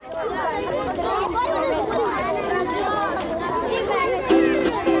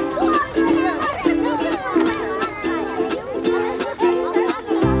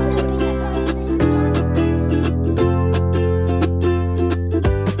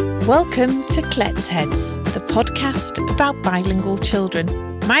Welcome to Klets Heads, the podcast about bilingual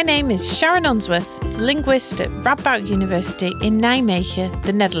children. My name is Sharon Unsworth, linguist at Radboud University in Nijmegen,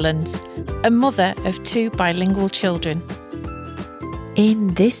 the Netherlands, a mother of two bilingual children.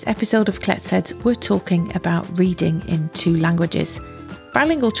 In this episode of Klets Heads, we're talking about reading in two languages.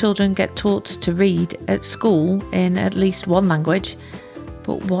 Bilingual children get taught to read at school in at least one language,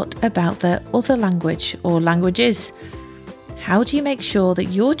 but what about their other language or languages? How do you make sure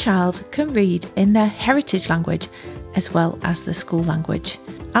that your child can read in their heritage language as well as the school language?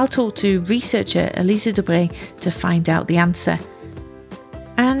 I'll talk to researcher Elise de Bree to find out the answer.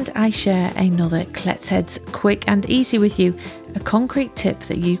 And I share another Klets Heads quick and easy with you, a concrete tip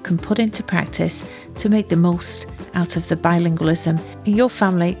that you can put into practice to make the most out of the bilingualism in your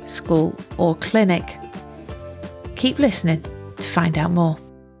family, school or clinic. Keep listening to find out more.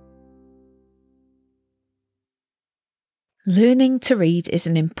 Learning to read is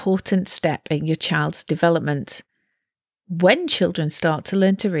an important step in your child's development. When children start to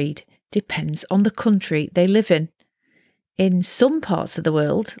learn to read depends on the country they live in. In some parts of the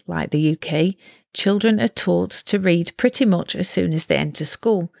world, like the UK, children are taught to read pretty much as soon as they enter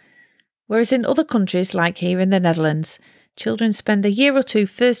school. Whereas in other countries, like here in the Netherlands, children spend a year or two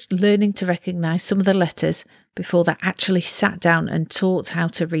first learning to recognise some of the letters before they're actually sat down and taught how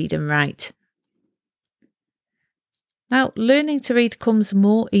to read and write. Now, learning to read comes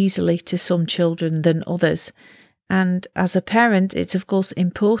more easily to some children than others, and as a parent, it's of course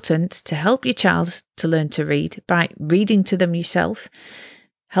important to help your child to learn to read by reading to them yourself,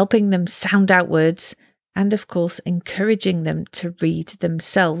 helping them sound out words, and of course encouraging them to read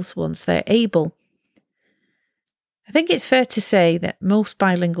themselves once they're able. I think it's fair to say that most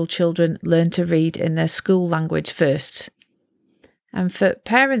bilingual children learn to read in their school language first. And for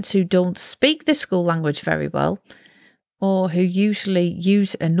parents who don't speak the school language very well, or who usually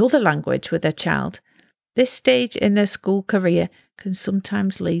use another language with their child, this stage in their school career can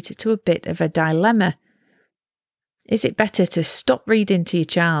sometimes lead to a bit of a dilemma. Is it better to stop reading to your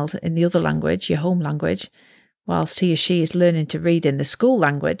child in the other language, your home language, whilst he or she is learning to read in the school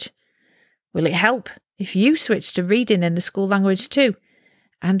language? Will it help if you switch to reading in the school language too?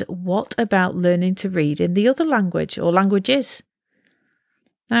 And what about learning to read in the other language or languages?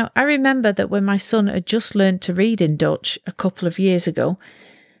 Now, I remember that when my son had just learned to read in Dutch a couple of years ago,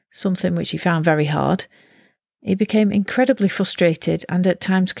 something which he found very hard, he became incredibly frustrated and at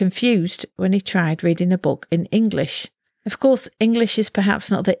times confused when he tried reading a book in English. Of course, English is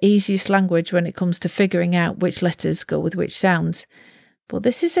perhaps not the easiest language when it comes to figuring out which letters go with which sounds, but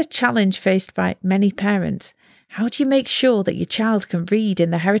this is a challenge faced by many parents. How do you make sure that your child can read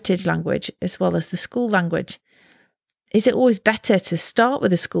in the heritage language as well as the school language? Is it always better to start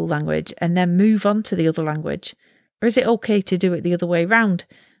with the school language and then move on to the other language? Or is it okay to do it the other way round,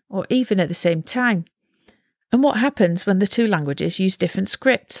 or even at the same time? And what happens when the two languages use different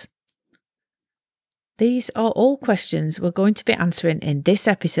scripts? These are all questions we're going to be answering in this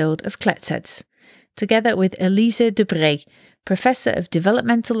episode of Klets Heads, together with Elise de Bree, Professor of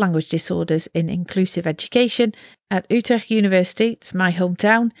Developmental Language Disorders in Inclusive Education at Utrecht University, it's my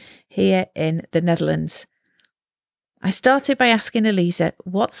hometown, here in the Netherlands. I started by asking Elise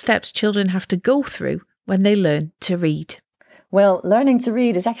what steps children have to go through when they learn to read. Well, learning to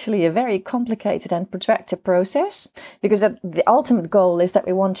read is actually a very complicated and protracted process because the ultimate goal is that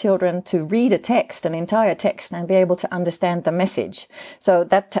we want children to read a text, an entire text, and be able to understand the message. So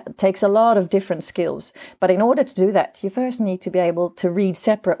that takes a lot of different skills. But in order to do that, you first need to be able to read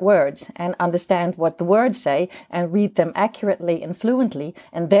separate words and understand what the words say and read them accurately and fluently,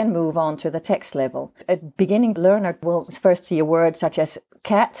 and then move on to the text level. A beginning learner will first see a word such as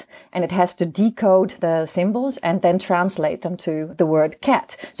cat, and it has to decode the symbols and then translate them to the word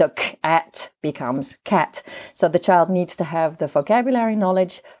cat. So cat becomes cat. So the child needs to have the vocabulary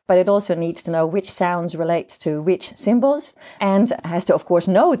knowledge, but it also needs to know which sounds relate to which symbols, and has to, of course,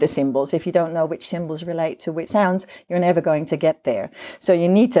 know the symbols. If you don't know which symbols relate to which sounds, you're never going to get there. So you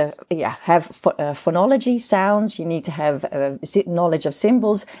need to have phonology, sounds, you need to have knowledge of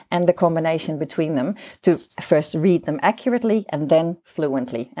symbols and the combination between them to first read them accurately and then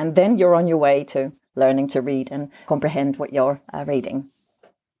fluently. And then you're on your way to learning to read and comprehend what you're reading.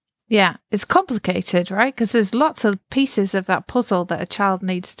 Yeah, it's complicated, right? Because there's lots of pieces of that puzzle that a child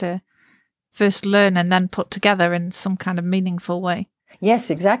needs to first learn and then put together in some kind of meaningful way. Yes,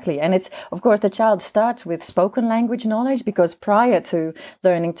 exactly. And it's, of course, the child starts with spoken language knowledge because prior to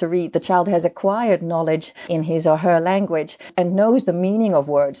learning to read, the child has acquired knowledge in his or her language and knows the meaning of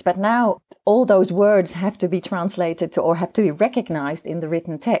words. But now all those words have to be translated to or have to be recognized in the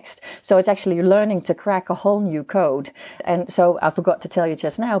written text. So it's actually learning to crack a whole new code. And so I forgot to tell you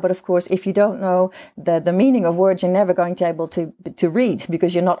just now, but of course, if you don't know the meaning of words, you're never going to be able to read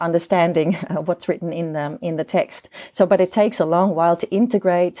because you're not understanding what's written in the text. So, but it takes a long while to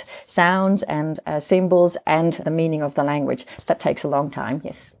integrate sounds and symbols and the meaning of the language. That takes a long time,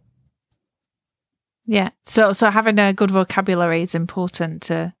 yes. Yeah. So having a good vocabulary is important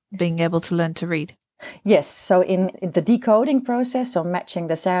to being able to learn to read. Yes, so in the decoding process, so matching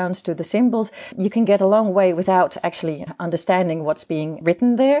the sounds to the symbols, you can get a long way without actually understanding what's being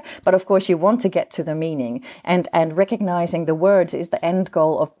written there. But of course, you want to get to the meaning, and recognizing the words is the end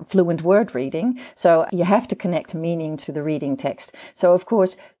goal of fluent word reading. So you have to connect meaning to the reading text. So of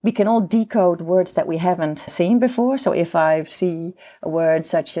course, we can all decode words that we haven't seen before. So if I see a word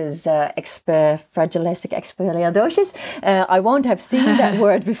such as fragilisticexpialidocious, I won't have seen that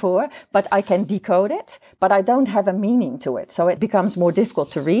word before, but I can decode it, but I don't have a meaning to it. So it becomes more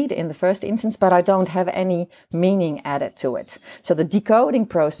difficult to read in the first instance, but I don't have any meaning added to it. So the decoding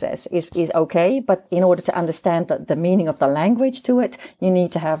process is okay, but in order to understand the meaning of the language to it, you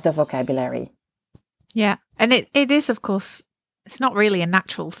need to have the vocabulary. Yeah. And it is, of course, it's not really a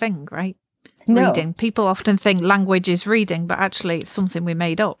natural thing, right? No. Reading. People often think language is reading, but actually it's something we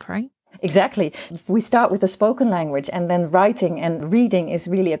made up, right? Exactly. We start with the spoken language, and then writing and reading is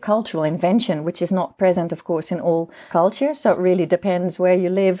really a cultural invention, which is not present, of course, in all cultures. So it really depends where you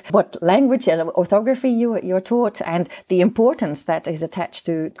live, what language and orthography you're taught, and the importance that is attached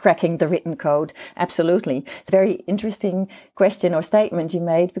to cracking the written code. Absolutely. It's a very interesting question or statement you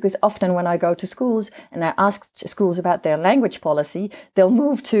made, because often when I go to schools and I ask schools about their language policy, they'll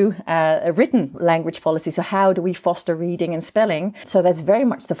move to a written language policy. So how do we foster reading and spelling? So that's very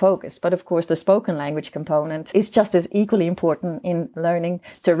much the focus. But of course, the spoken language component is just as equally important in learning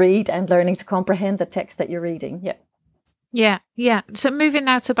to read and learning to comprehend the text that you're reading. Yeah. Yeah. So moving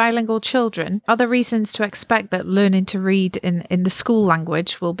now to bilingual children, are there reasons to expect that learning to read in the school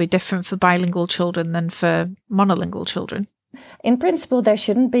language will be different for bilingual children than for monolingual children? In principle, there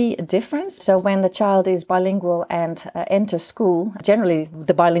shouldn't be a difference. So when the child is bilingual and enters school, generally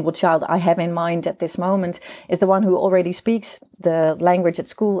the bilingual child I have in mind at this moment is the one who already speaks the language at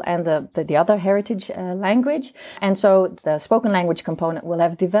school and the other heritage language. And so the spoken language component will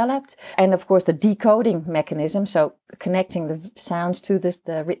have developed. And of course, the decoding mechanism, so connecting the sounds to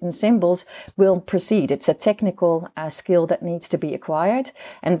the written symbols, will proceed. It's a technical skill that needs to be acquired.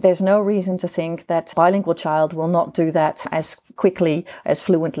 And there's no reason to think that a bilingual child will not do that as quickly, as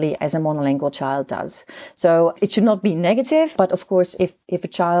fluently as a monolingual child does. So it should not be negative. But of course, if a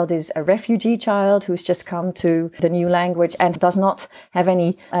child is a refugee child who's just come to the new language and does not have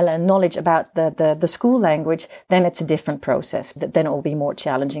any knowledge about the school language, then it's a different process. Then it will be more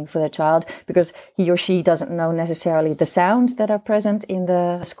challenging for the child because he or she doesn't know necessarily the sounds that are present in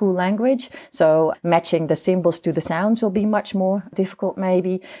the school language. So matching the symbols to the sounds will be much more difficult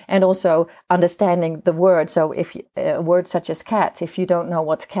maybe. And also understanding the word. So if a word such as cat, if you don't know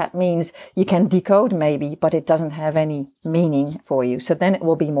what cat means, you can decode maybe, but it doesn't have any meaning for you. So then it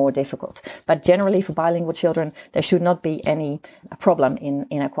will be more difficult. But generally for bilingual children, there should not be any problem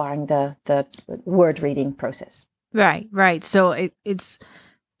in acquiring the word reading process. Right. So it's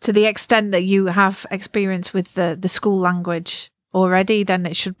to the extent that you have experience with the school language already, then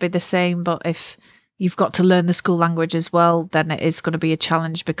it should be the same. But if you've got to learn the school language as well, then it is going to be a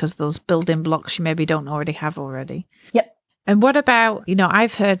challenge because those building blocks you maybe don't already have already. Yep. And what about,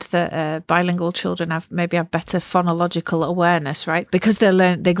 I've heard that bilingual children have better phonological awareness, right? Because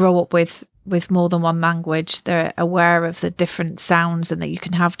they grow up with more than one language. They're aware of the different sounds and that you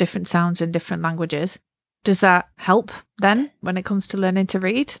can have different sounds in different languages. Does that help then when it comes to learning to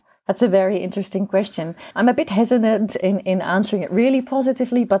read? That's a very interesting question. I'm a bit hesitant in answering it really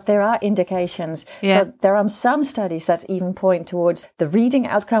positively, but there are indications. Yeah. So there are some studies that even point towards the reading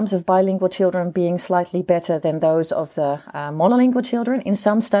outcomes of bilingual children being slightly better than those of the monolingual children in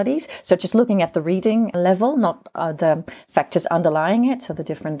some studies. So just looking at the reading level, not the factors underlying it, so the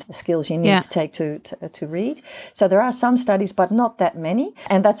different skills you need to take to read. So there are some studies, but not that many.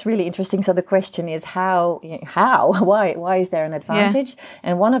 And that's really interesting. So the question is why is there an advantage? Yeah.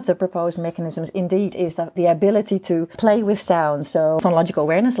 And one of the proposed mechanisms indeed is that the ability to play with sounds. So phonological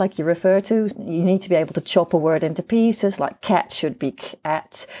awareness, like you refer to, you need to be able to chop a word into pieces, like cat should be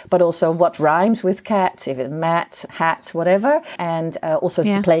cat, but also what rhymes with cat, if it's mat, hat, whatever. And also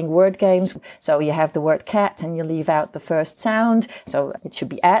playing word games. So you have the word cat and you leave out the first sound. So it should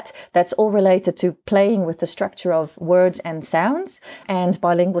be at. That's all related to playing with the structure of words and sounds. And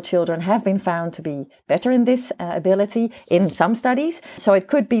bilingual children have been found to be better in this ability in some studies. So it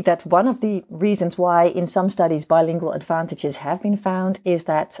could be agree that one of the reasons why in some studies bilingual advantages have been found is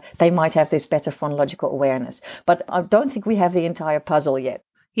that they might have this better phonological awareness. But I don't think we have the entire puzzle yet.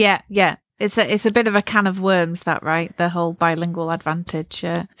 Yeah. It's a bit of a can of worms, that, right? The whole bilingual advantage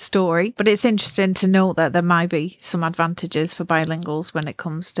story. But it's interesting to note that there might be some advantages for bilinguals when it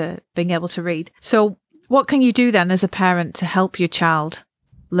comes to being able to read. So what can you do then as a parent to help your child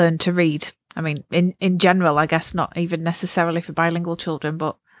learn to read? I mean, in general, I guess not even necessarily for bilingual children,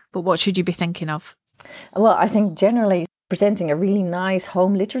 but what should you be thinking of? Well, I think generally presenting a really nice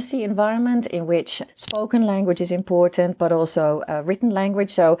home literacy environment in which spoken language is important, but also written language.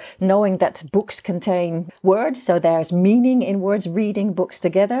 So knowing that books contain words, so there's meaning in words, reading books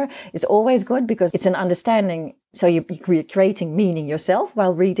together is always good because it's an understanding. So you're creating meaning yourself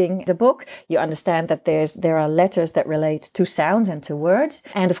while reading the book. You understand that there are letters that relate to sounds and to words.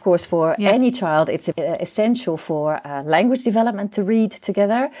 And of course, for any child, it's essential for language development to read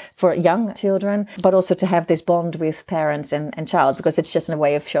together for young children, but also to have this bond with parents and child, because it's just a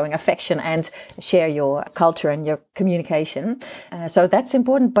way of showing affection and share your culture and your communication. So that's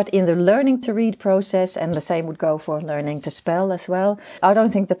important. But in the learning to read process, and the same would go for learning to spell as well, I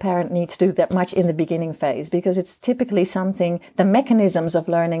don't think the parent needs to do that much in the beginning phase, because it's typically something, the mechanisms of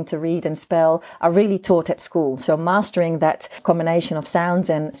learning to read and spell are really taught at school. So mastering that combination of sounds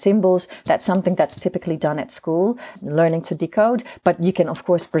and symbols, that's something that's typically done at school, learning to decode. But you can, of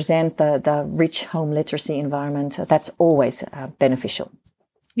course, present the rich home literacy environment. That's always beneficial.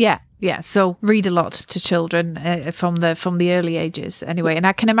 Yeah. So read a lot to children from the early ages anyway. And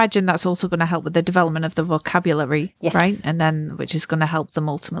I can imagine that's also going to help with the development of the vocabulary, right? And then which is going to help them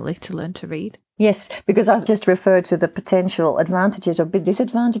ultimately to learn to read. Yes, because I've just referred to the potential advantages or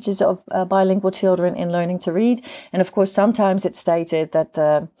disadvantages of bilingual children in learning to read. And of course, sometimes it's stated that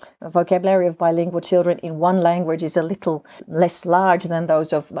the vocabulary of bilingual children in one language is a little less large than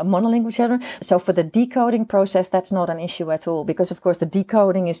those of monolingual children. So for the decoding process, that's not an issue at all, because of course the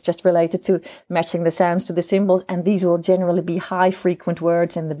decoding is just related to matching the sounds to the symbols. And these will generally be high frequent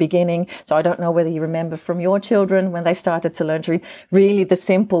words in the beginning. So I don't know whether you remember from your children when they started to learn to read, really the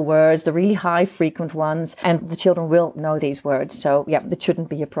simple words, the really high frequent ones, and the children will know these words. So yeah, that shouldn't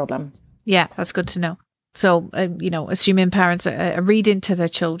be a problem. Yeah, that's good to know. So, assuming parents are reading to their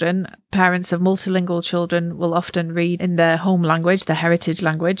children, parents of multilingual children will often read in their home language, their heritage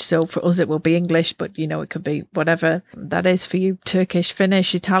language. So for us, it will be English, but, it could be whatever that is for you, Turkish,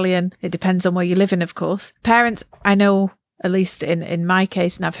 Finnish, Italian. It depends on where you live in, of course. Parents, I know, at least in my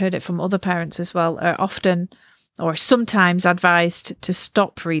case, and I've heard it from other parents as well, are often or sometimes advised to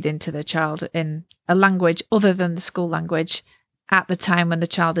stop reading to their child in a language other than the school language at the time when the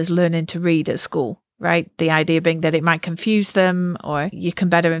child is learning to read at school, right? The idea being that it might confuse them, or you can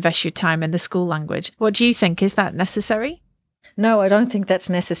better invest your time in the school language. What do you think? Is that necessary? No, I don't think that's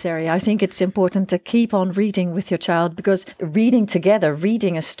necessary. I think it's important to keep on reading with your child, because reading together,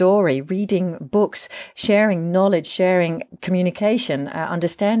 reading a story, reading books, sharing knowledge, sharing communication,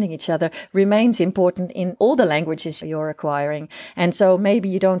 understanding each other remains important in all the languages you're acquiring. And so maybe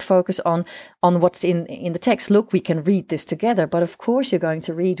you don't focus on what's in the text. Look, we can read this together. But of course, you're going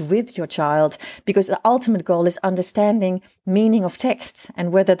to read with your child, because the ultimate goal is understanding meaning of texts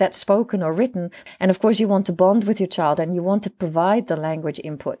and whether that's spoken or written. And of course, you want to bond with your child and you want to provide the language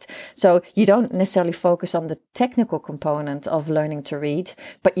input. So you don't necessarily focus on the technical component of learning to read,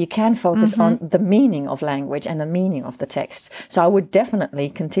 but you can focus on the meaning of language and the meaning of the text. So I would definitely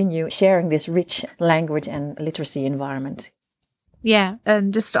continue sharing this rich language and literacy environment. Yeah,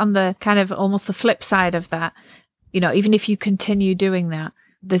 and just on the kind of almost the flip side of that, even if you continue doing that,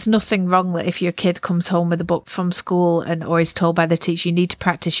 there's nothing wrong that if your kid comes home with a book from school or is told by the teacher, you need to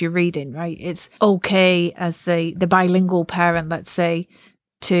practice your reading, right? It's okay as the bilingual parent, let's say,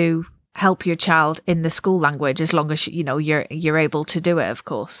 to help your child in the school language, as long as you're able to do it, of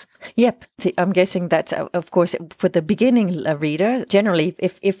course. Yep. I'm guessing that, of course, for the beginning reader, generally,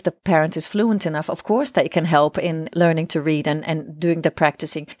 if the parent is fluent enough, of course, they can help in learning to read and doing the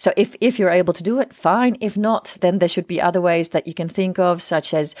practicing. So if you're able to do it, fine. If not, then there should be other ways that you can think of,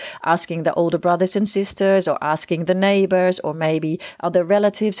 such as asking the older brothers and sisters, or asking the neighbors, or maybe other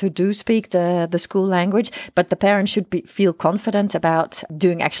relatives who do speak the school language. But the parent should feel confident about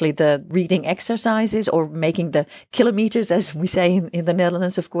doing actually the reading exercises, or making the kilometers, as we say in the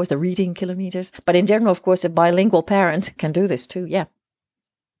Netherlands, of course, the reading kilometers. But in general, of course, a bilingual parent can do this too. Yeah.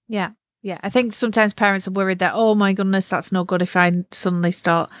 Yeah. I think sometimes parents are worried that, oh my goodness, that's no good if I suddenly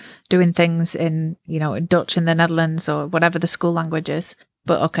start doing things in Dutch in the Netherlands or whatever the school language is.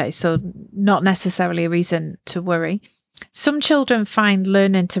 But okay, so not necessarily a reason to worry. Some children find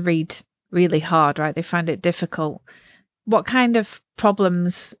learning to read really hard, right? They find it difficult. what kind of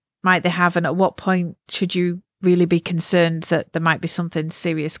problems might they have, and at what point should you really be concerned that there might be something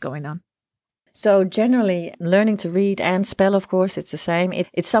serious going on? So generally, learning to read and spell, of course, it's the same.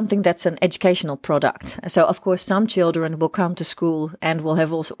 It's something that's an educational product. So, of course, some children will come to school and will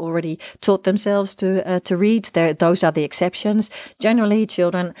have also already taught themselves to read. Those are the exceptions. Generally,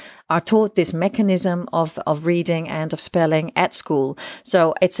 children are taught this mechanism of reading and of spelling at school.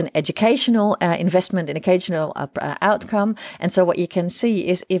 So it's an educational investment, an educational outcome. And so what you can see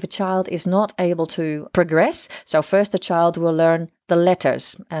is if a child is not able to progress, so first the child will learn the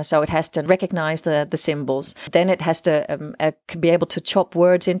letters. So it has to recognize the symbols. Then it has to be able to chop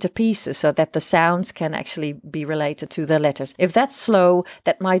words into pieces so that the sounds can actually be related to the letters. If that's slow,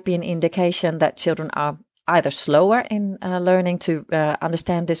 that might be an indication that children are either slower in learning to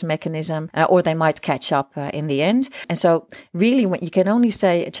understand this mechanism, or they might catch up in the end. And so really you can only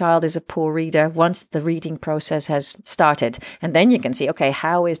say a child is a poor reader once the reading process has started. And then you can see, okay,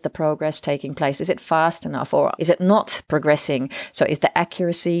 how is the progress taking place? Is it fast enough, or is it not progressing? So is the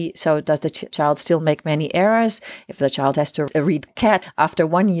accuracy, so does the child still make many errors? If the child has to read cat, after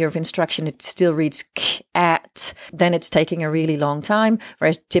 1 year of instruction, it still reads cat, then it's taking a really long time,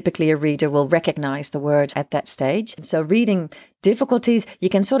 whereas typically a reader will recognize the word at that stage. And so reading difficulties, you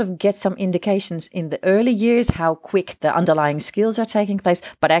can sort of get some indications in the early years how quick the underlying skills are taking place,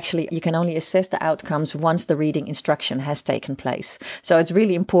 but actually you can only assess the outcomes once the reading instruction has taken place. So it's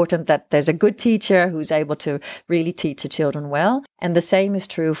really important that there's a good teacher who's able to really teach the children well. And the same is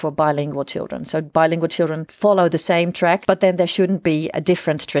true for bilingual children. So bilingual children follow the same track, but then there shouldn't be a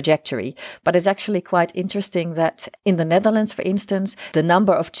different trajectory. But it's actually quite interesting that in the Netherlands, for instance, the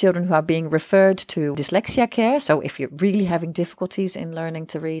number of children who are being referred to dyslexia care, so if you're really having difficulties in learning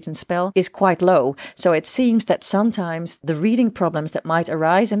to read and spell, is quite low. So it seems that sometimes the reading problems that might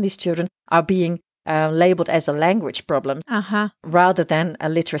arise in these children are being labeled as a language problem rather than a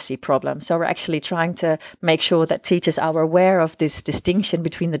literacy problem. So we're actually trying to make sure that teachers are aware of this distinction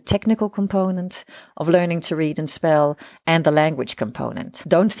between the technical component of learning to read and spell and the language component.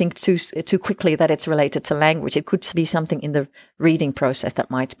 Don't think too quickly that it's related to language. It could be something in the reading process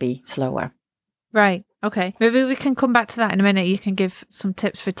that might be slower. Right. Okay. Maybe we can come back to that in a minute. You can give some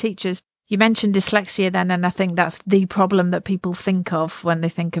tips for teachers. You mentioned dyslexia then, and I think that's the problem that people think of when they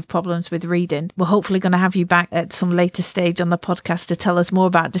think of problems with reading. We're hopefully going to have you back at some later stage on the podcast to tell us more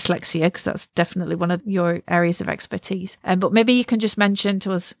about dyslexia, because that's definitely one of your areas of expertise. But maybe you can just mention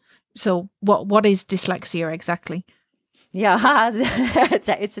to us, so what is dyslexia exactly? Yeah,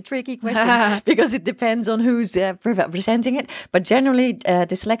 it's a tricky question because it depends on who's presenting it. But generally,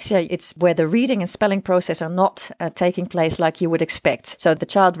 dyslexia, it's where the reading and spelling process are not taking place like you would expect. So the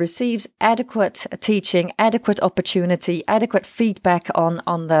child receives adequate teaching, adequate opportunity, adequate feedback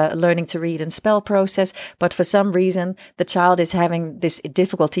on the learning to read and spell process. But for some reason, the child is having this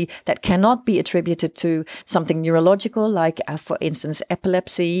difficulty that cannot be attributed to something neurological, like, for instance,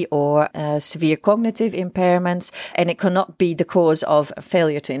 epilepsy or severe cognitive impairments. And it cannot be the cause of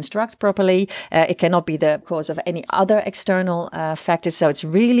failure to instruct properly. It cannot be the cause of any other external factors. So it's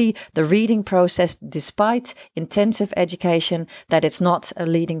really the reading process, despite intensive education, that it's not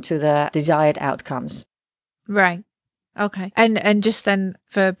leading to the desired outcomes. Right. Okay. And just then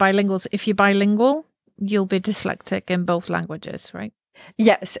for bilinguals, if you're bilingual, you'll be dyslexic in both languages, right?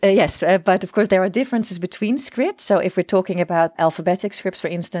 Yes, but of course there are differences between scripts. So if we're talking about alphabetic scripts, for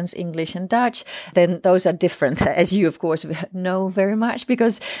instance, English and Dutch, then those are different, as you of course know very much,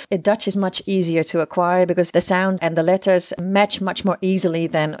 because Dutch is much easier to acquire because the sound and the letters match much more easily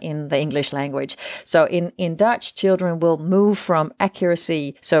than in the English language. So in Dutch, children will move from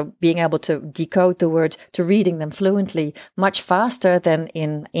accuracy, so being able to decode the words, to reading them fluently much faster than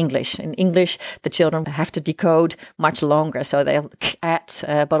in English. In English, the children have to decode much longer, so they'll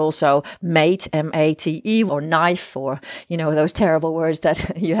but also mate, M-A-T-E, or knife, or, those terrible words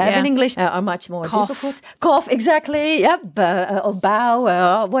that you have in English are much more difficult. Cough, exactly. Yep. Or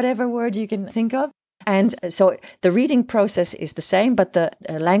bow, whatever word you can think of. And so the reading process is the same, but the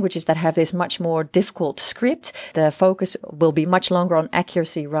languages that have this much more difficult script, the focus will be much longer on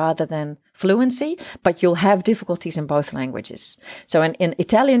accuracy rather than fluency, but you'll have difficulties in both languages. So an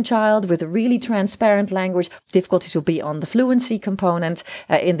Italian child with a really transparent language, difficulties will be on the fluency component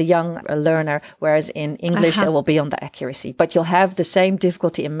in the young learner, whereas in English it will be on the accuracy. But you'll have the same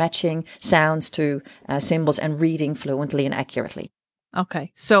difficulty in matching sounds to symbols and reading fluently and accurately.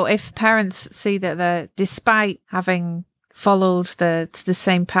 Okay. So if parents see that despite having followed the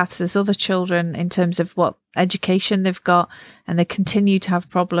same paths as other children in terms of what education they've got, and they continue to have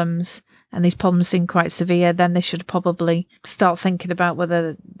problems, and these problems seem quite severe, then they should probably start thinking about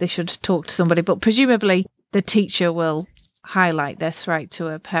whether they should talk to somebody. But presumably the teacher will highlight this, right, to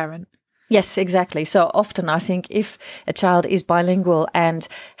a parent. Yes, exactly. So often I think if a child is bilingual and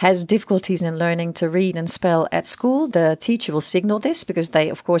has difficulties in learning to read and spell at school, the teacher will signal this because they,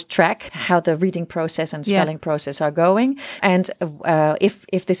 of course, track how the reading process and spelling process are going. And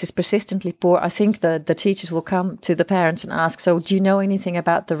if this is persistently poor, I think the teachers will come to the parents and ask, so do you know anything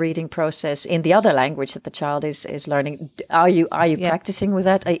about the reading process in the other language that the child is learning? Are you practicing with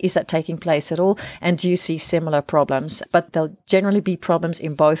that? Is that taking place at all? And do you see similar problems? But there'll generally be problems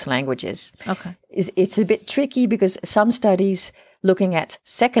in both languages. Okay. It's a bit tricky because some studies looking at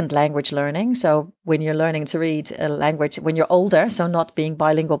second language learning, so when you're learning to read a language when you're older, so not being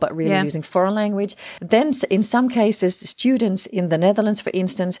bilingual but really using foreign language, then in some cases students in the Netherlands, for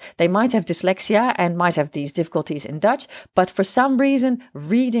instance, they might have dyslexia and might have these difficulties in Dutch, but for some reason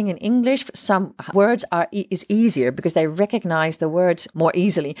reading in English some words is easier because they recognize the words more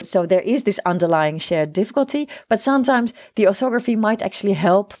easily. So there is this underlying shared difficulty, but sometimes the orthography might actually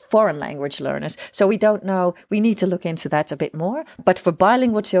help foreign language learners. So we don't know, we need to look into that a bit more. But for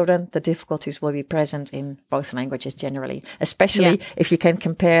bilingual children, the difficulties will be present in both languages generally, especially if you can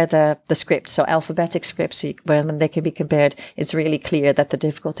compare the scripts. So alphabetic scripts, when they can be compared, it's really clear that the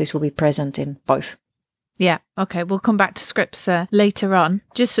difficulties will be present in both. Yeah, okay, we'll come back to scripts later on.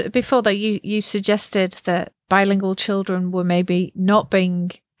 Just before that, you suggested that bilingual children were maybe not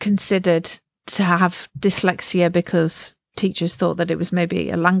being considered to have dyslexia because teachers thought that it was maybe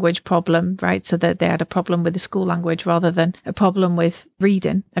a language problem, right? So that they had a problem with the school language rather than a problem with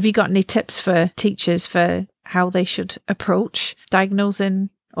reading. Have you got any tips for teachers for how they should approach diagnosing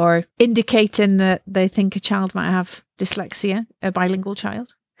or indicating that they think a child might have dyslexia, a bilingual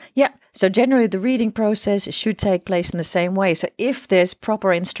child? Yeah, so generally the reading process should take place in the same way. So if there's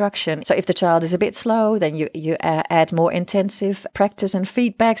proper instruction, so if the child is a bit slow, then you add more intensive practice and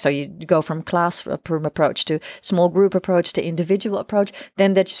feedback. So you go from classroom approach to small group approach to individual approach,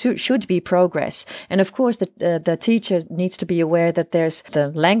 then that should be progress. And of course, the teacher needs to be aware that there's the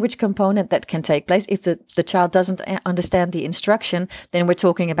language component that can take place. If the child doesn't understand the instruction, then we're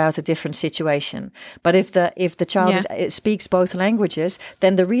talking about a different situation. But if the child speaks both languages,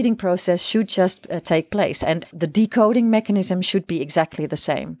 then the reading process should just take place, and the decoding mechanism should be exactly the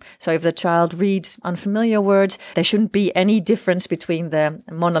same. So if the child reads unfamiliar words, there shouldn't be any difference between the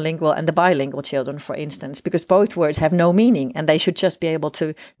monolingual and the bilingual children, for instance, because both words have no meaning and they should just be able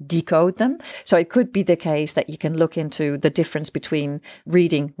to decode them. So it could be the case that you can look into the difference between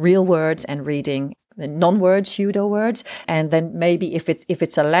reading real words and reading non-word pseudo words, and then maybe if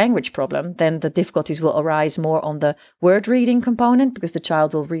it's a language problem, then the difficulties will arise more on the word reading component because the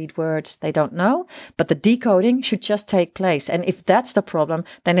child will read words they don't know, but the decoding should just take place. And if that's the problem,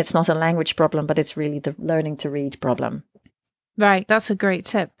 then it's not a language problem, but it's really the learning to read problem. Right, that's a great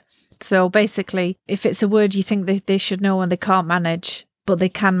tip. So basically, if it's a word you think they should know and they can't manage, but they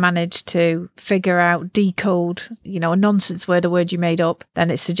can manage to figure out, decode, a nonsense word, a word you made up, then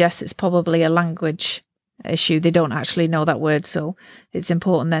it suggests it's probably a language issue. They don't actually know that word. So it's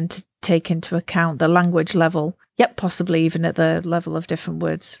important then to take into account the language level, possibly even at the level of different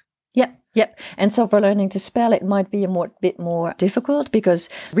words. Yep. And so for learning to spell, it might be a bit more difficult because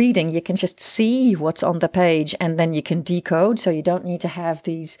reading, you can just see what's on the page and then you can decode. So you don't need to have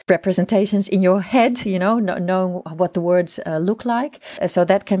these representations in your head, knowing what the words look like. So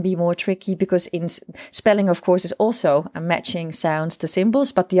that can be more tricky because in spelling, of course, is also matching sounds to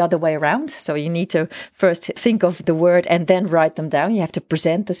symbols, but the other way around. So you need to first think of the word and then write them down. You have to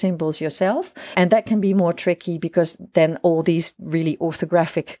present the symbols yourself. And that can be more tricky because then all these really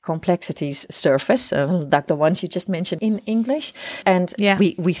orthographic complexities surface, like the ones you just mentioned in English. And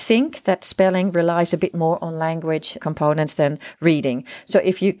we think that spelling relies a bit more on language components than reading. So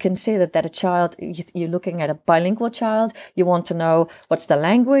if you consider that a child, you're looking at a bilingual child, you want to know what's the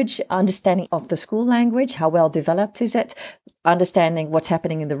language, understanding of the school language, how well developed is it, understanding what's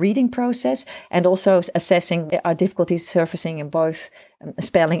happening in the reading process, and also assessing are difficulties surfacing in both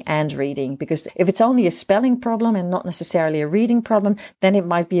spelling and reading. Because if it's only a spelling problem and not necessarily a reading problem, then it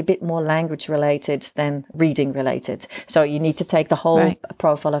might be a bit more language related than reading related. So you need to take the whole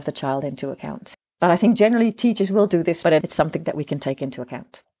profile of the child into account. But I think generally teachers will do this, but it's something that we can take into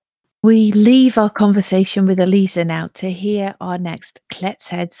account. We leave our conversation with Elisa now to hear our next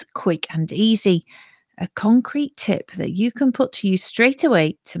Kletsheads Quick and Easy, a concrete tip that you can put to use straight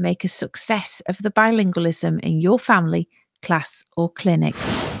away to make a success of the bilingualism in your family, class or clinic.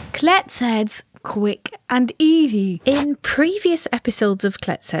 Kletsheads Quick and Easy. In previous episodes of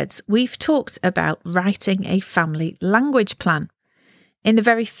Kletsheads, we've talked about writing a family language plan. In the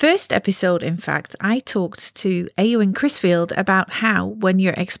very first episode, in fact, I talked to Eowyn Crisfield about how, when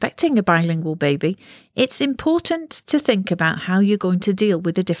you're expecting a bilingual baby, it's important to think about how you're going to deal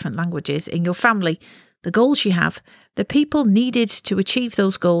with the different languages in your family, the goals you have, the people needed to achieve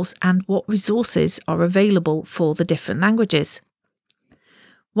those goals, and what resources are available for the different languages.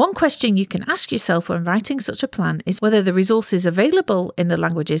 One question you can ask yourself when writing such a plan is whether the resources available in the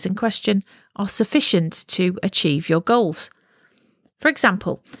languages in question are sufficient to achieve your goals. For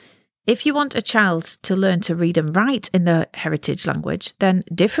example, if you want a child to learn to read and write in the heritage language, then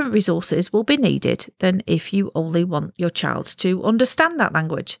different resources will be needed than if you only want your child to understand that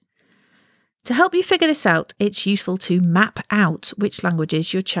language. To help you figure this out, it's useful to map out which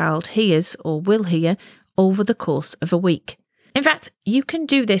languages your child hears or will hear over the course of a week. In fact, you can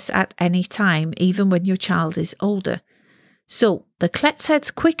do this at any time, even when your child is older. So, the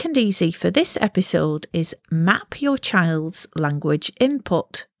Kletshead's quick and easy for this episode is map your child's language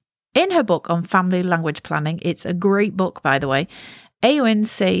input. In her book on family language planning, it's a great book, by the way, Eowyn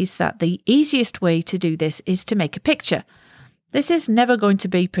says that the easiest way to do this is to make a picture. This is never going to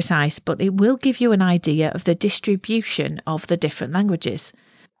be precise, but it will give you an idea of the distribution of the different languages.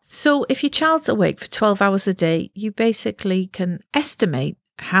 So if your child's awake for 12 hours a day, you basically can estimate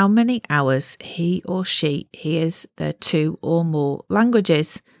how many hours he or she hears the 2 or more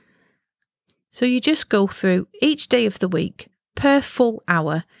languages. So you just go through each day of the week per full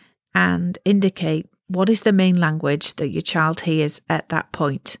hour and indicate what is the main language that your child hears at that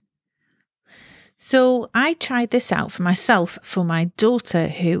point. So I tried this out for myself for my daughter,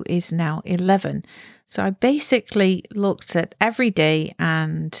 who is now 11. So I basically looked at every day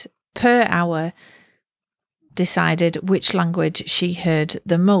and per hour decided which language she heard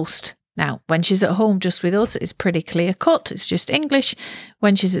the most. Now, when she's at home just with us, it's pretty clear cut. It's just English.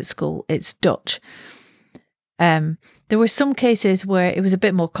 When she's at school, it's Dutch. There were some cases where it was a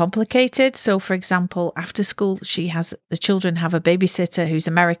bit more complicated. So, for example, after school, the children have a babysitter who's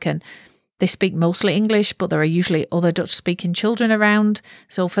American. They speak mostly English, but there are usually other Dutch-speaking children around.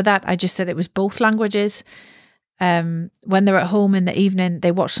 So for that, I just said it was both languages. When they're at home in the evening,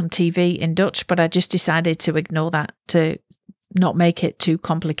 they watch some TV in Dutch, but I just decided to ignore that to not make it too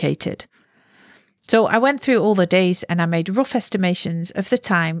complicated. So I went through all the days and I made rough estimations of the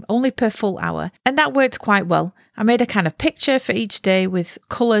time, only per full hour, and that worked quite well. I made a kind of picture for each day with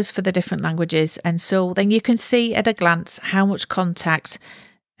colours for the different languages, and so then you can see at a glance how much contact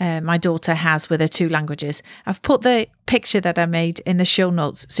my daughter has with her 2 languages. I've put the picture that I made in the show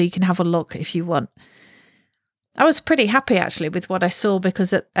notes so you can have a look if you want. I was pretty happy actually with what I saw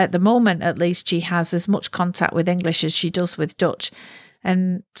because at the moment at least she has as much contact with English as she does with Dutch.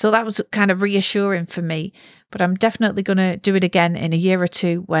 And so that was kind of reassuring for me. But I'm definitely going to do it again in a year or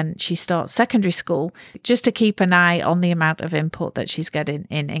 2 when she starts secondary school, just to keep an eye on the amount of input that she's getting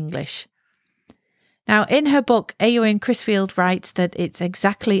in English. Now, in her book, Eowyn Crisfield writes that it's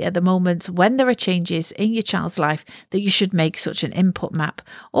exactly at the moments when there are changes in your child's life that you should make such an input map.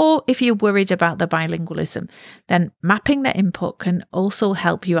 Or if you're worried about the bilingualism, then mapping the input can also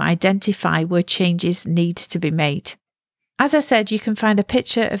help you identify where changes need to be made. As I said, you can find a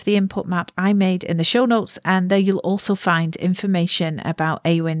picture of the input map I made in the show notes, and there you'll also find information about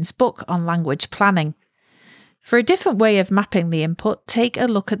Eowyn's book on language planning. For a different way of mapping the input, take a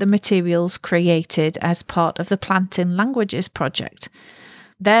look at the materials created as part of the Planting Languages project.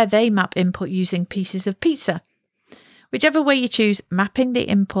 There they map input using pieces of pizza. Whichever way you choose, mapping the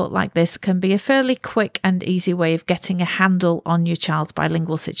input like this can be a fairly quick and easy way of getting a handle on your child's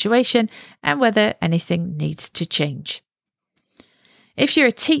bilingual situation and whether anything needs to change. If you're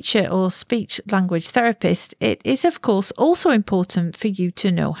a teacher or speech language therapist, it is of course also important for you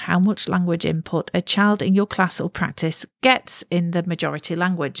to know how much language input a child in your class or practice gets in the majority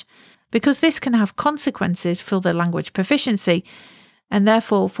language, because this can have consequences for their language proficiency and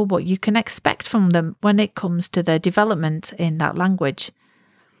therefore for what you can expect from them when it comes to their development in that language.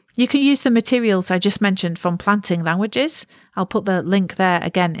 You can use the materials I just mentioned from Planting Languages. I'll put the link there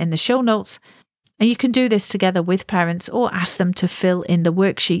again in the show notes. And you can do this together with parents or ask them to fill in the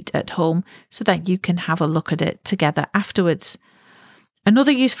worksheet at home so that you can have a look at it together afterwards.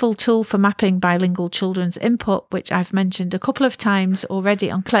 Another useful tool for mapping bilingual children's input, which I've mentioned a couple of times already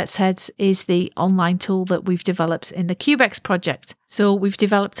on Kletsheads, is the online tool that we've developed in the Cubex project. So we've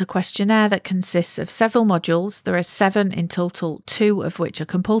developed a questionnaire that consists of several modules. There are 7 in total, 2 of which are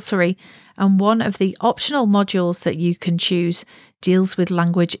compulsory, and one of the optional modules that you can choose deals with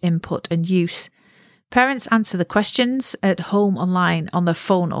language input and use. Parents answer the questions at home online on their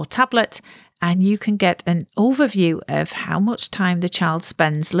phone or tablet, and you can get an overview of how much time the child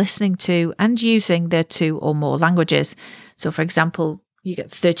spends listening to and using their 2 or more languages. So, for example, you get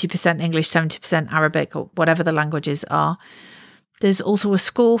 30% English, 70% Arabic, or whatever the languages are. There's also a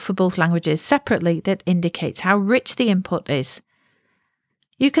score for both languages separately that indicates how rich the input is.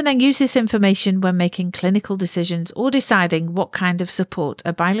 You can then use this information when making clinical decisions or deciding what kind of support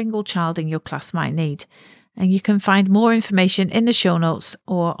a bilingual child in your class might need. And you can find more information in the show notes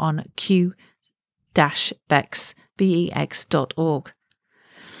or on q-bex.org.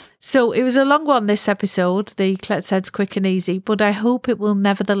 So it was a long one, this episode, the Kletsheads Quick and Easy, but I hope it will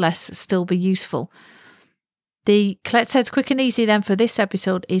nevertheless still be useful. The Kletsheads Quick and Easy then for this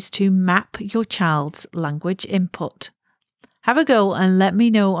episode is to map your child's language input. Have a go and let me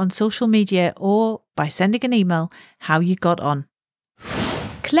know on social media or by sending an email how you got on.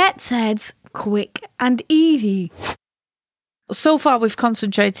 Kletsheads Quick and Easy. So far we've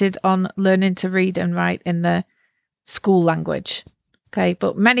concentrated on learning to read and write in the school language. Okay,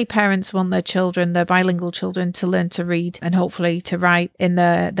 but many parents want their children, their bilingual children, to learn to read and hopefully to write in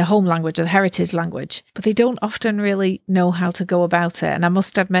the home language or the heritage language. But they don't often really know how to go about it. And I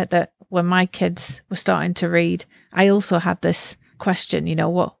must admit that when my kids were starting to read, I also had this question,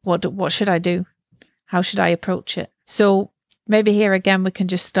 what should I do? How should I approach it? So maybe here again, we can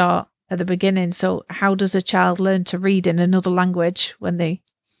just start at the beginning. So how does a child learn to read in another language when they've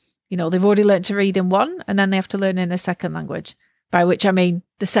already learned to read in one and then they have to learn in a second language? By which I mean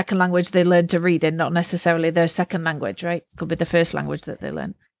the second language they learn to read in, not necessarily their second language, right? Could be the first language that they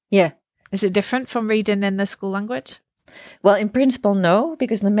learn. Yeah. Is it different from reading in the school language? Well, in principle, no,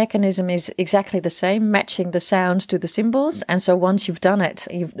 because the mechanism is exactly the same, matching the sounds to the symbols. And so once you've done it,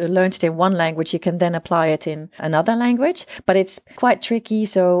 you've learned it in one language, you can then apply it in another language. But it's quite tricky.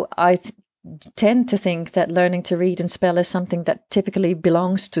 So I tend to think that learning to read and spell is something that typically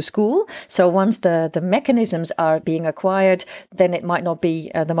belongs to school. So once the mechanisms are being acquired, then it might not be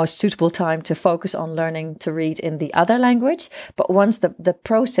the most suitable time to focus on learning to read in the other language. But once the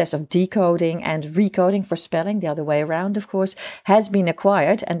process of decoding and recoding for spelling, the other way around, of course, has been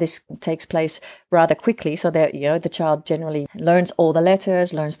acquired, and this takes place rather quickly. So that, the child generally learns all the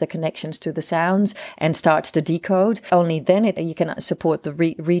letters, learns the connections to the sounds, and starts to decode. Only then you can support the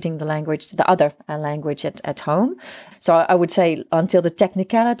reading the language, the other language at home. So I would say until the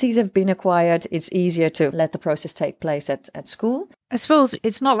technicalities have been acquired, it's easier to let the process take place at school. I suppose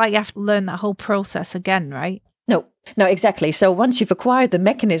it's not like you have to learn that whole process again, right? No, exactly. So once you've acquired the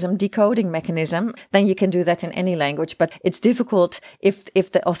mechanism, decoding mechanism, then you can do that in any language. But it's difficult if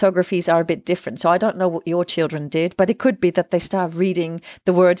the orthographies are a bit different. So I don't know what your children did, but it could be that they start reading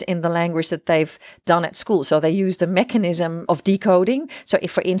the words in the language that they've done at school. So they use the mechanism of decoding. So if,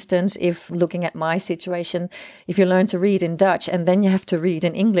 for instance, if looking at my situation, if you learn to read in Dutch and then you have to read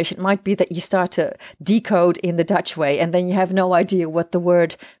in English, it might be that you start to decode in the Dutch way and then you have no idea what the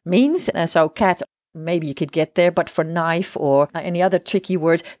word means. So cat, maybe you could get there, but for knife or any other tricky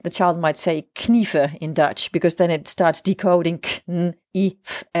word, the child might say knieven in Dutch, because then it starts decoding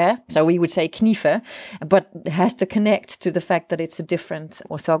knieven. So we would say knieven, but it has to connect to the fact that it's a different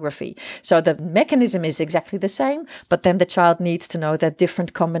orthography. So the mechanism is exactly the same, but then the child needs to know that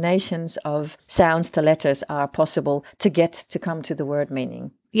different combinations of sounds to letters are possible to come to the word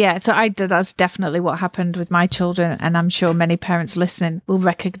meaning. Yeah, so that's definitely what happened with my children, and I'm sure many parents listening will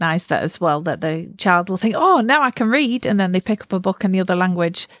recognise that as well, that the child will think, oh, now I can read, and then they pick up a book in the other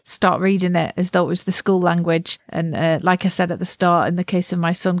language, start reading it as though it was the school language, and like I said at the start, in the case of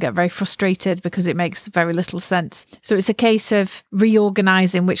my son, get very frustrated because it makes very little sense. So it's a case of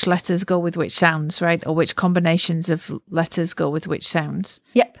reorganising which letters go with which sounds, right, or which combinations of letters go with which sounds.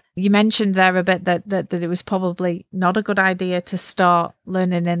 Yep. You mentioned there a bit that it was probably not a good idea to start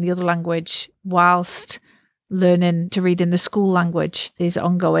learning in the other language whilst learning to read in the school language is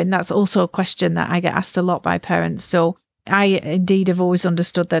ongoing. That's also a question that I get asked a lot by parents. So I indeed have always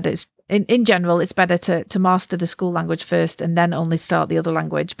understood that it's in general, it's better to master the school language first and then only start the other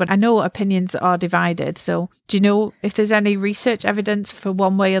language. But I know opinions are divided. So do you know if there's any research evidence for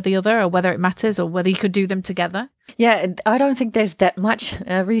one way or the other, or whether it matters, or whether you could do them together? Yeah, I don't think there's that much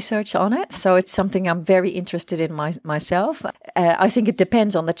research on it. So it's something I'm very interested in myself. I think it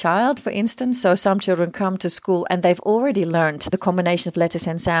depends on the child, for instance. So some children come to school and they've already learned the combination of letters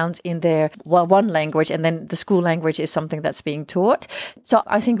and sounds in their one language, and then the school language is something that's being taught. So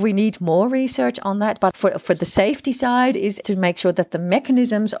I think we need more research on that. But for the safety side is to make sure that the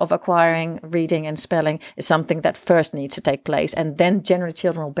mechanisms of acquiring reading and spelling is something that first needs to take place, and then generally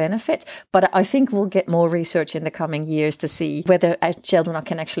children will benefit. But I think we'll get more research in the coming years to see whether children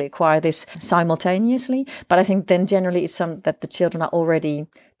can actually acquire this simultaneously. But I think then generally it's that the children are already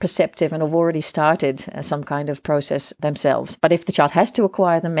perceptive and have already started some kind of process themselves. But if the child has to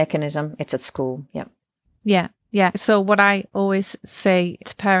acquire the mechanism, it's at school. Yeah. Yeah. Yeah. So what I always say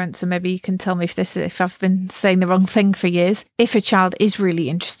to parents, and maybe you can tell me if I've been saying the wrong thing for years, if a child is really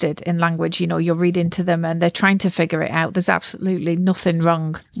interested in language, you're reading to them and they're trying to figure it out, there's absolutely nothing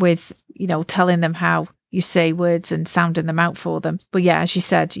wrong with, telling them how you say words and sounding them out for them. But yeah, as you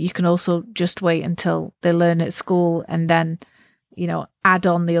said, you can also just wait until they learn at school and then, add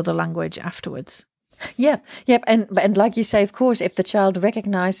on the other language afterwards. Yeah, and like you say, of course, if the child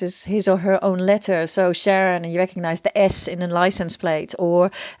recognizes his or her own letter, so Sharon, and you recognize the S in a license plate, or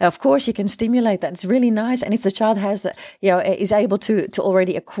of course you can stimulate that. It's really nice. And if the child has, is able to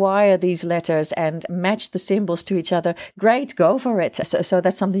already acquire these letters and match the symbols to each other, great, go for it. So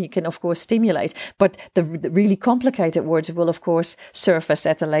that's something you can, of course, stimulate. But the really complicated words will, of course, surface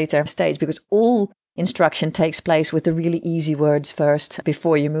at a later stage, because all instruction takes place with the really easy words first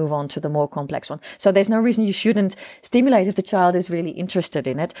before you move on to the more complex one. So there's no reason you shouldn't stimulate if the child is really interested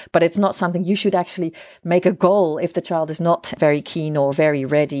in it, but it's not something you should actually make a goal if the child is not very keen or very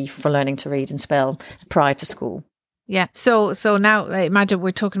ready for learning to read and spell prior to school. Yeah. So now imagine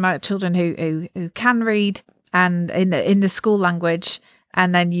we're talking about children who can read and in the school language,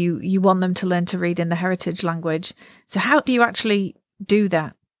 and then you want them to learn to read in the heritage language. So how do you actually do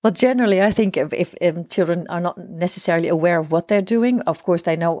that? Well, generally, I think if children are not necessarily aware of what they're doing, of course,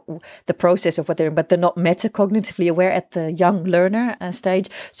 they know the process of what they're doing, but they're not metacognitively aware at the young learner stage.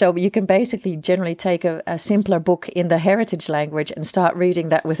 So you can basically generally take a simpler book in the heritage language and start reading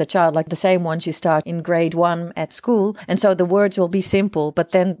that with a child, like the same ones you start in grade 1 at school. And so the words will be simple, but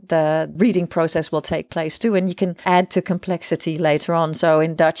then the reading process will take place too. And you can add to complexity later on. So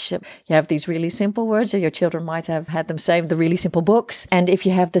in Dutch, you have these really simple words, and your children might have had them say the really simple books. And if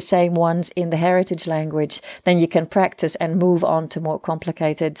you have the same ones in the heritage language, then you can practice and move on to more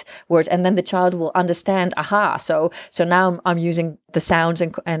complicated words, and then the child will understand, so now I'm using the sounds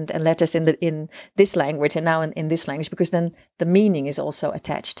and letters in this language, and now in this language, because then the meaning is also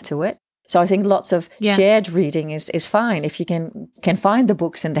attached to it. So I think lots of shared reading is fine. If you can find the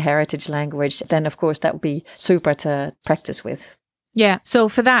books in the heritage language, then of course that would be super to practice with. Yeah. So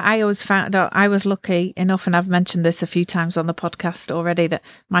for that, I always found out I was lucky enough, and I've mentioned this a few times on the podcast already, that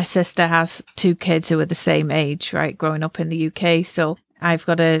my sister has 2 kids who are the same age, right, growing up in the UK. So I've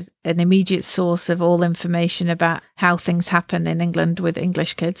got an immediate source of all information about how things happen in England with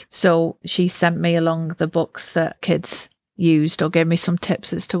English kids. So she sent me along the books that kids used or gave me some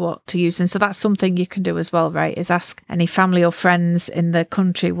tips as to what to use. And so that's something you can do as well, right, is ask any family or friends in the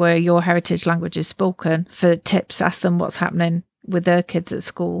country where your heritage language is spoken for tips. Ask them what's happening with their kids at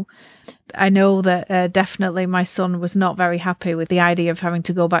school. I know that definitely my son was not very happy with the idea of having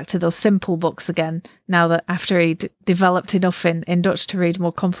to go back to those simple books again, now that after he'd developed enough in Dutch to read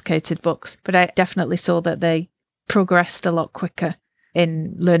more complicated books. But I definitely saw that they progressed a lot quicker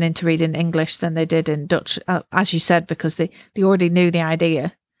in learning to read in English than they did in Dutch, as you said, because they already knew the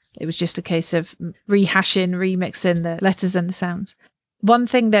idea. It was just a case of rehashing, remixing the letters and the sounds. One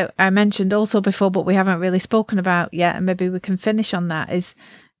thing that I mentioned also before, but we haven't really spoken about yet, and maybe we can finish on that, is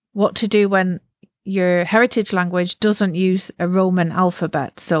what to do when your heritage language doesn't use a Roman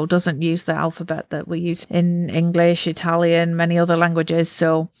alphabet. So doesn't use the alphabet that we use in English, Italian, many other languages.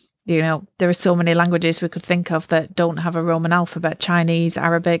 So, there are so many languages we could think of that don't have a Roman alphabet: Chinese,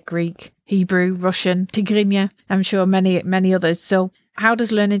 Arabic, Greek, Hebrew, Russian, Tigrinya, I'm sure many, many others. So how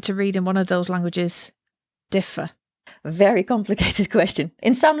does learning to read in one of those languages differ? Very complicated question.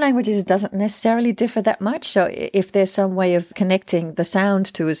 In some languages, it doesn't necessarily differ that much. So if there's some way of connecting the sound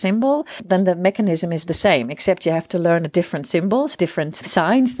to a symbol, then the mechanism is the same, except you have to learn different symbols, different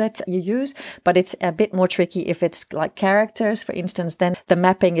signs that you use. But it's a bit more tricky if it's like characters, for instance. Then the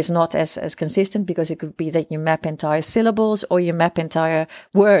mapping is not as consistent, because it could be that you map entire syllables or you map entire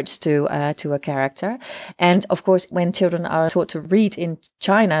words to a character. And of course, when children are taught to read in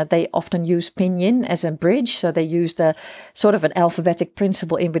China, they often use pinyin as a bridge. So they use the sort of an alphabetic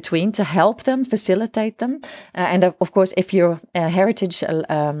principle in between to help them, facilitate them. And of course, if you're a heritage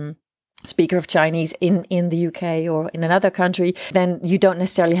speaker of Chinese in the UK or in another country, then you don't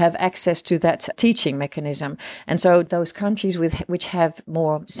necessarily have access to that teaching mechanism. And so those countries which have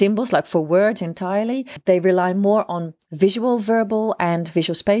more symbols, like for words entirely, they rely more on visual, verbal and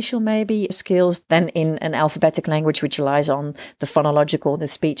visual spatial maybe skills than in an alphabetic language, which relies on the phonological, the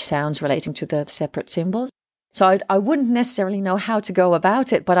speech sounds relating to the separate symbols. So I wouldn't necessarily know how to go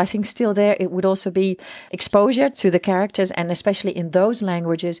about it, but I think still there it would also be exposure to the characters, and especially in those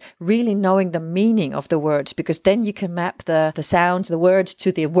languages, really knowing the meaning of the words, because then you can map the sounds, the words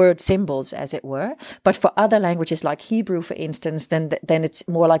to the word symbols, as it were. But for other languages like Hebrew, for instance, then it's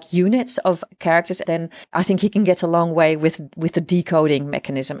more like units of characters. Then I think you can get a long way with the decoding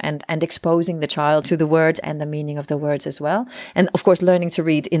mechanism and exposing the child to the words and the meaning of the words as well. And of course, learning to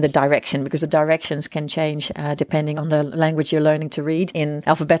read in the direction, because the directions can change depending on the language you're learning to read. In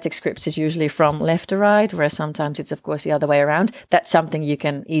alphabetic scripts, it's usually from left to right, whereas sometimes it's, of course, the other way around. That's something you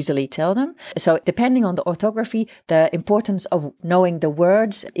can easily tell them. So depending on the orthography, the importance of knowing the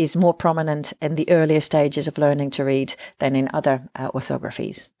words is more prominent in the earlier stages of learning to read than in other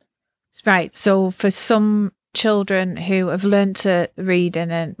orthographies. Right. So for some children who have learned to read in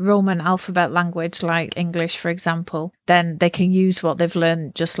a Roman alphabet language like English, for example, then they can use what they've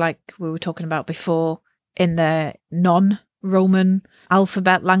learned, just like we were talking about before, in the non-Roman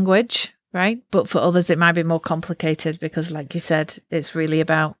alphabet language, right? But for others, it might be more complicated because, like you said, it's really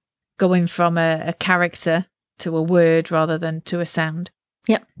about going from a character to a word rather than to a sound.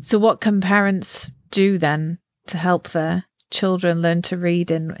 Yeah. So what can parents do then to help their children learn to read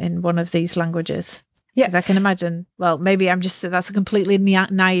in one of these languages? Yeah, because I can imagine, well, maybe that's a completely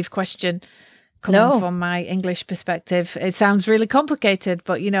naive question coming from my English perspective. It sounds really complicated,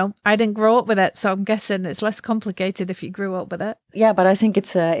 but, I didn't grow up with it. So I'm guessing it's less complicated if you grew up with it. Yeah, but I think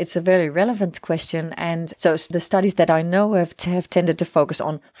it's a very relevant question. And so the studies that I know have tended to focus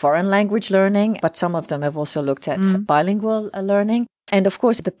on foreign language learning, but some of them have also looked at bilingual learning. And of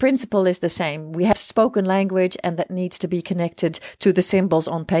course, the principle is the same. We have spoken language, and that needs to be connected to the symbols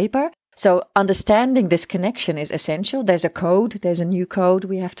on paper. So understanding this connection is essential. There's a code, there's a new code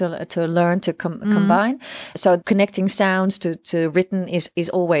we have to learn to combine. So connecting sounds to written is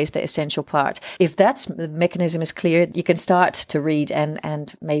always the essential part. If that mechanism is clear, you can start to read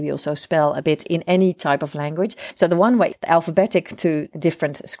and maybe also spell a bit in any type of language. So the one way, the alphabetic to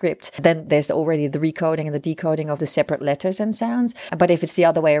different script, then there's already the recoding and the decoding of the separate letters and sounds. But if it's the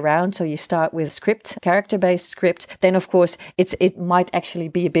other way around, so you start with script, character-based script, then of course it might actually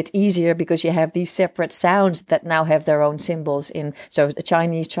be a bit easier because you have these separate sounds that now have their own symbols in. So the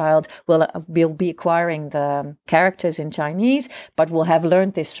Chinese child will be acquiring the characters in Chinese, but will have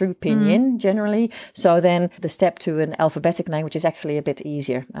learned this through Pinyin generally. So then the step to an alphabetic language is actually a bit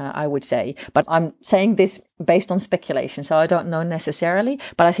easier, I would say. But I'm saying this based on speculation, so I don't know necessarily,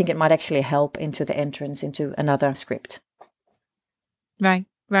 but I think it might actually help into the entrance into another script. Right.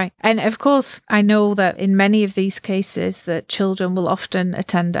 Right. And of course, I know that in many of these cases that children will often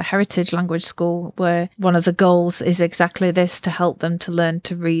attend a heritage language school where one of the goals is exactly this, to help them to learn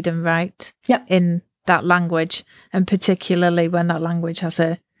to read and write in that language, and particularly when that language has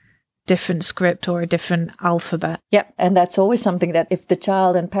a different script or a different alphabet. Yeah, and that's always something that if the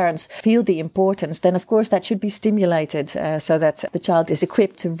child and parents feel the importance, then of course that should be stimulated so that the child is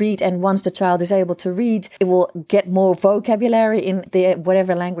equipped to read. And once the child is able to read, it will get more vocabulary in the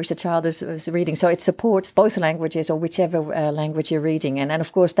whatever language the child is reading. So it supports both languages or whichever language you're reading. And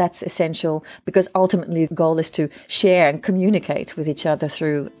of course that's essential because ultimately the goal is to share and communicate with each other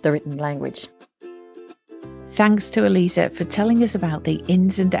through the written language. Thanks to Elisa for telling us about the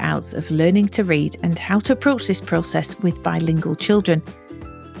ins and outs of learning to read and how to approach this process with bilingual children.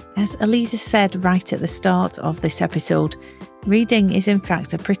 As Elisa said right at the start of this episode, reading is in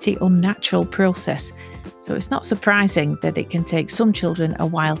fact a pretty unnatural process, so it's not surprising that it can take some children a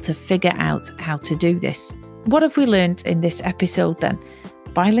while to figure out how to do this. What have we learned in this episode then?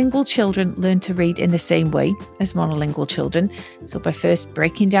 Bilingual children learn to read in the same way as monolingual children, so by first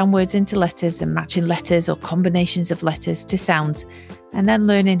breaking down words into letters and matching letters or combinations of letters to sounds, and then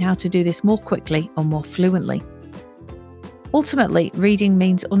learning how to do this more quickly or more fluently. Ultimately, reading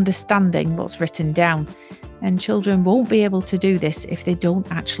means understanding what's written down, and children won't be able to do this if they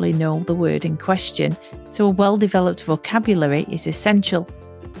don't actually know the word in question, so a well-developed vocabulary is essential.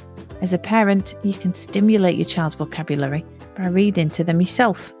 As a parent, you can stimulate your child's vocabulary by reading to them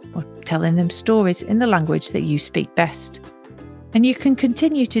yourself or telling them stories in the language that you speak best. And you can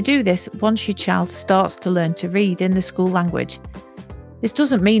continue to do this once your child starts to learn to read in the school language. This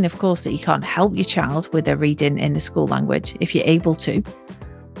doesn't mean, of course, that you can't help your child with their reading in the school language if you're able to,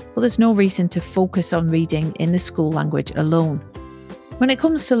 but there's no reason to focus on reading in the school language alone. When it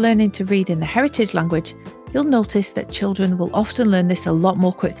comes to learning to read in the heritage language, you'll notice that children will often learn this a lot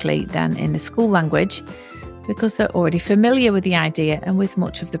more quickly than in the school language, because they're already familiar with the idea and with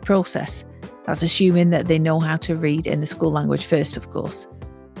much of the process. That's assuming that they know how to read in the school language first, of course.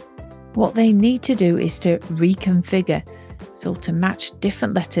 What they need to do is to reconfigure so to match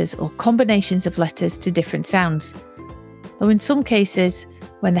different letters or combinations of letters to different sounds. Though in some cases,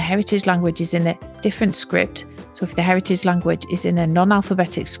 when the heritage language is in a different script, so if the heritage language is in a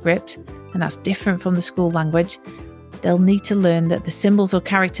non-alphabetic script, and that's different from the school language, they'll need to learn that the symbols or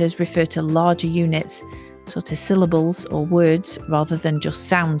characters refer to larger units, so to syllables or words rather than just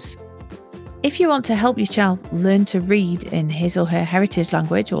sounds. If you want to help your child learn to read in his or her heritage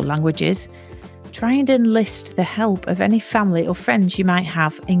language or languages, try and enlist the help of any family or friends you might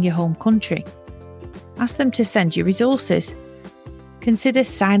have in your home country. Ask them to send you resources. Consider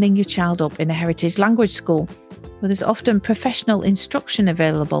signing your child up in a heritage language school, where there's often professional instruction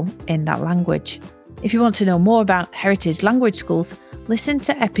available in that language. If you want to know more about heritage language schools, listen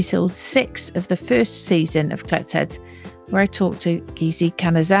to episode 6 of the first season of Kletsheads, where I talk to Gizi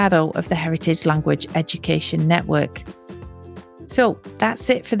Canizaro of the Heritage Language Education Network. So that's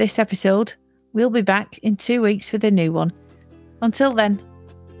it for this episode. We'll be back in 2 weeks with a new one. Until then.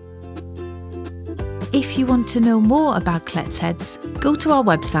 If you want to know more about Kletsheads, go to our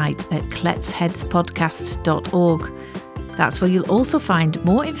website at kletsheadspodcast.org. That's where you'll also find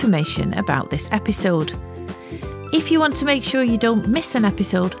more information about this episode. If you want to make sure you don't miss an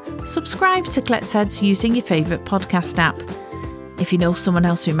episode, subscribe to Kletsheads using your favourite podcast app. If you know someone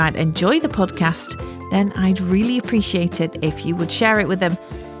else who might enjoy the podcast, then I'd really appreciate it if you would share it with them.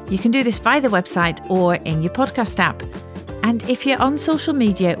 You can do this via the website or in your podcast app. And if you're on social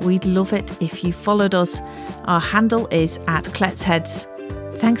media, we'd love it if you followed us. Our handle is @Kletsheads.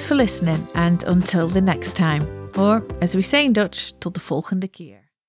 Thanks for listening, and until the next time. Or, as we say in Dutch, tot de volgende keer.